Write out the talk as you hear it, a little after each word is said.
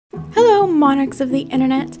monarchs of the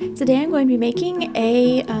internet. Today I'm going to be making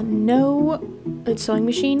a no sewing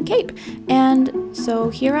machine cape. And so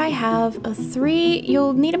here I have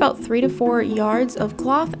you'll need about 3 to 4 yards of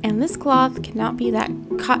cloth, and this cloth cannot be that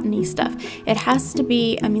cottony stuff. It has to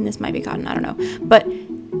be, I mean, this might be cotton, I don't know, but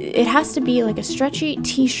it has to be like a stretchy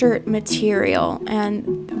t-shirt material,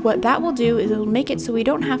 and what that will do is it'll make it so we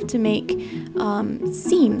don't have to make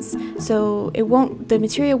seams, so the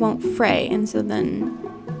material won't fray, and so then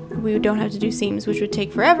we don't have to do seams, which would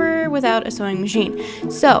take forever without a sewing machine.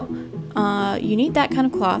 So you need that kind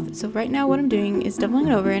of cloth. So right now what I'm doing is doubling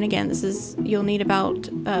it over, and again, you'll need about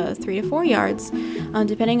 3 to 4 yards,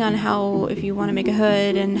 depending on if you want to make a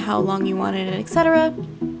hood and how long you want it, etc.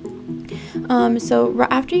 So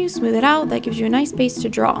after you smooth it out, that gives you a nice base to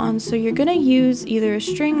draw on. So you're gonna use either a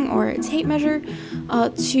string or a tape measure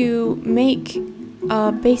to make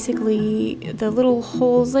basically the little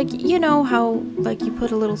holes, like, you know how like you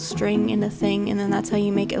put a little string in a thing and then that's how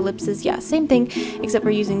you make ellipses. Yeah, same thing, except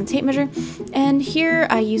we're using the tape measure. And here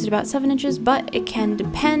I used about 7 inches, but it can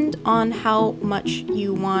depend on how much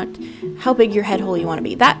you want, how big your head hole you want to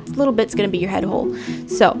be. That little bit's gonna be your head hole.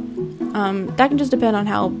 So that can just depend on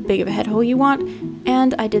how big of a head hole you want.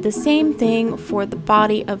 And I did the same thing for the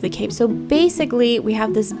body of the cape. So basically we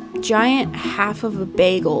have this giant half of a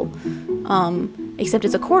bagel, except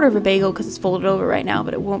it's a quarter of a bagel because it's folded over right now,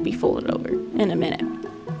 but it won't be folded over in a minute.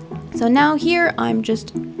 So now here I'm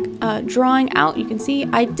just drawing out. You can see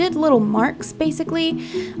I did little marks basically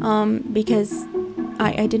because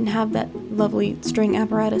I didn't have that lovely string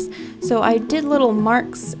apparatus. So I did little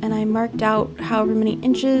marks and I marked out however many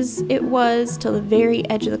inches it was to the very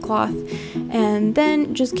edge of the cloth, and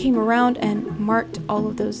then just came around and marked all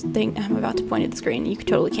of those things. I'm about to point at the screen. You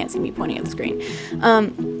totally can't see me pointing at the screen.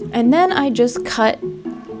 And then I just cut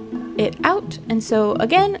it out, and so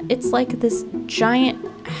again it's like this giant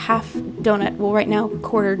half donut, well right now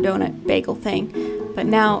quarter donut bagel thing, but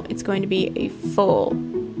now it's going to be a full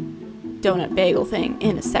donut bagel thing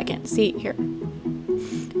in a second. See here,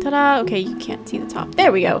 ta-da. Okay, you can't see the top,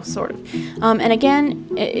 there we go, sort of. And again,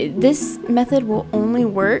 this method will only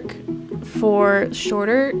work for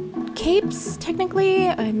shorter capes. Technically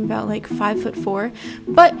I'm about like 5'4",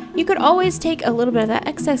 but you could always take a little bit of that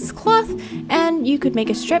excess cloth and you could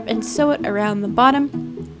make a strip and sew it around the bottom.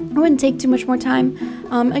 It wouldn't take too much more time.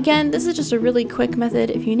 Again, this is just a really quick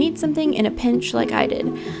method if you need something in a pinch like I did.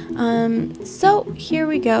 So here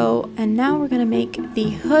we go, and now we're gonna make the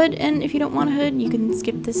hood. And if you don't want a hood, you can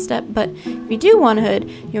skip this step, but if you do want a hood,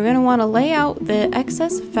 you're gonna want to lay out the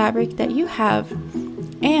excess fabric that you have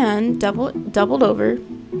and doubled over.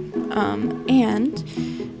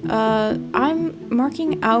 I'm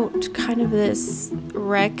marking out kind of this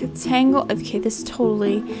rectangle. Okay, this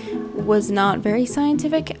totally was not very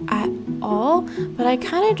scientific at all, but I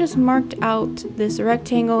kind of just marked out this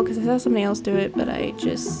rectangle because I saw somebody else do it, but I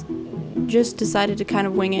just decided to kind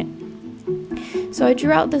of wing it. So I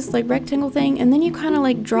drew out this like rectangle thing, and then you kind of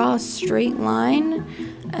like draw a straight line,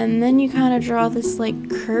 and then you kind of draw this like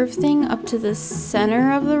curve thing up to the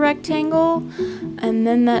center of the rectangle, and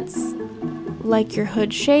then that's like your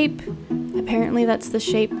hood shape. Apparently that's the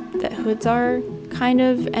shape that hoods are, kind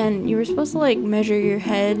of, and you were supposed to like measure your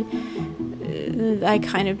head. I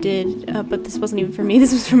kind of did, but this wasn't even for me,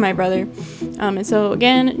 this was for my brother. And so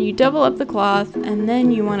again, you double up the cloth, and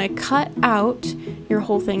then you want to cut out your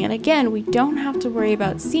whole thing. And again, we don't have to worry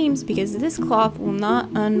about seams because this cloth will not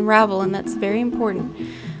unravel, and that's very important.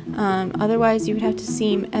 Otherwise you would have to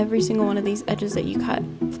seam every single one of these edges that you cut.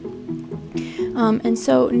 And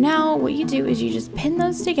so now what you do is you just pin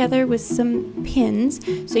those together with some pins.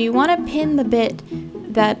 So you want to pin the bit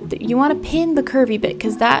you want to pin the curvy bit,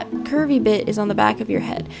 because that curvy bit is on the back of your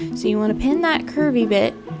head. So you want to pin that curvy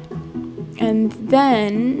bit, and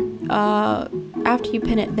then after you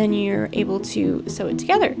pin it, then you're able to sew it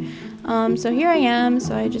together. So here I am.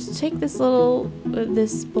 So I just take this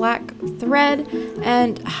this black thread,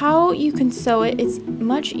 and how you can sew it, it's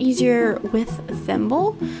much easier with a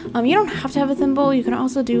thimble. You don't have to have a thimble. You can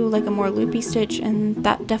also do like a more loopy stitch, and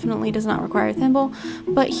that definitely does not require a thimble.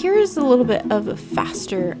 But here's a little bit of a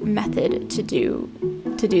faster method to do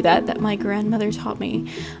that my grandmother taught me.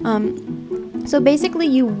 So basically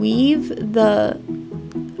you weave a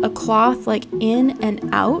cloth like in and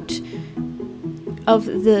out of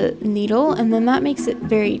the needle, and then that makes it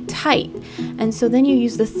very tight, and so then you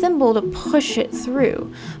use the thimble to push it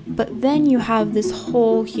through. but then you have this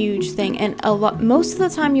whole huge thing, and most of the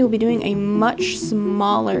time you'll be doing a much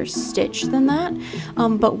smaller stitch than that,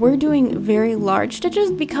 but we're doing very large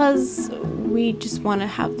stitches because we just want to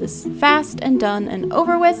have this fast and done and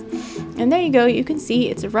over with. And there you go, you can see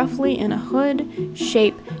it's roughly in a hood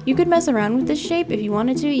shape. You could mess around with this shape if you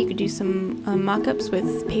wanted to. You could do some mock-ups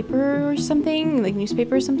with paper or something, like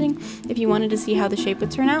newspaper or something, if you wanted to see how the shape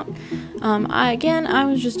would turn out. I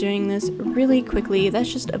was just doing this really quickly.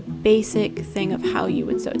 That's just a basic thing of how you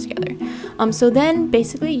would sew it together. So then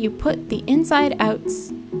basically you put the inside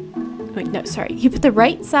outs, wait, no, sorry, you put the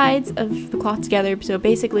right sides of the cloth together, so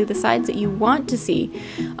basically the sides that you want to see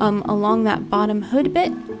along that bottom hood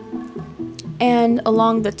bit, and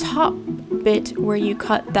along the top bit where you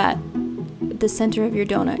cut the center of your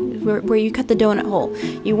donut, where you cut the donut hole.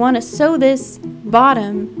 You want to sew this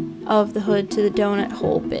bottom of the hood to the donut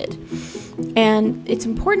hole bit. And it's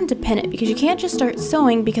important to pin it because you can't just start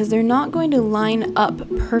sewing because they're not going to line up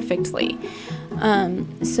perfectly.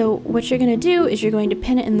 So what you're going to do is you're going to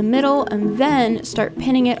pin it in the middle and then start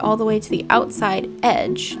pinning it all the way to the outside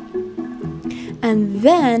edge. And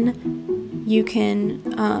then you can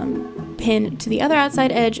pin to the other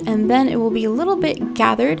outside edge, and then it will be a little bit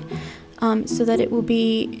gathered so that it will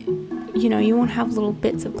be, you won't have little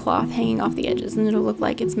bits of cloth hanging off the edges, and it'll look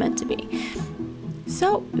like it's meant to be.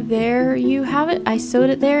 So there you have it. I sewed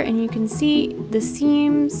it there, and you can see the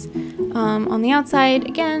seams on the outside.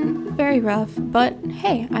 Again, very rough, but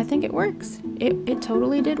hey, I think it works. It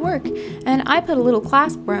totally did work. And I put a little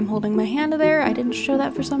clasp where I'm holding my hand there. I didn't show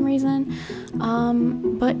that for some reason.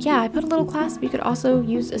 But yeah, I put a little clasp. You could also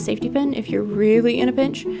use a safety pin if you're really in a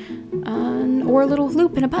pinch, or a little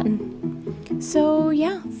loop and a button. So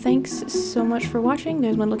yeah, thanks so much for watching.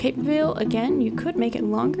 There's my little cape reveal. Again, you could make it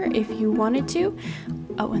longer if you wanted to.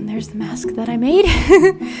 Oh, and there's the mask that I made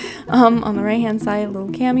on the right hand side, a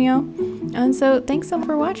little cameo. And so thanks so much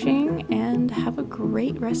for watching, and have a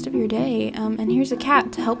great rest of your day. And here's a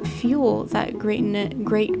cat to help fuel that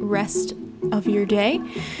great rest of your day.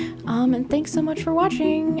 And thanks so much for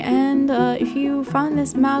watching, and if you found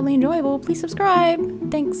this mildly enjoyable, please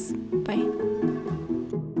subscribe. Thanks. Bye.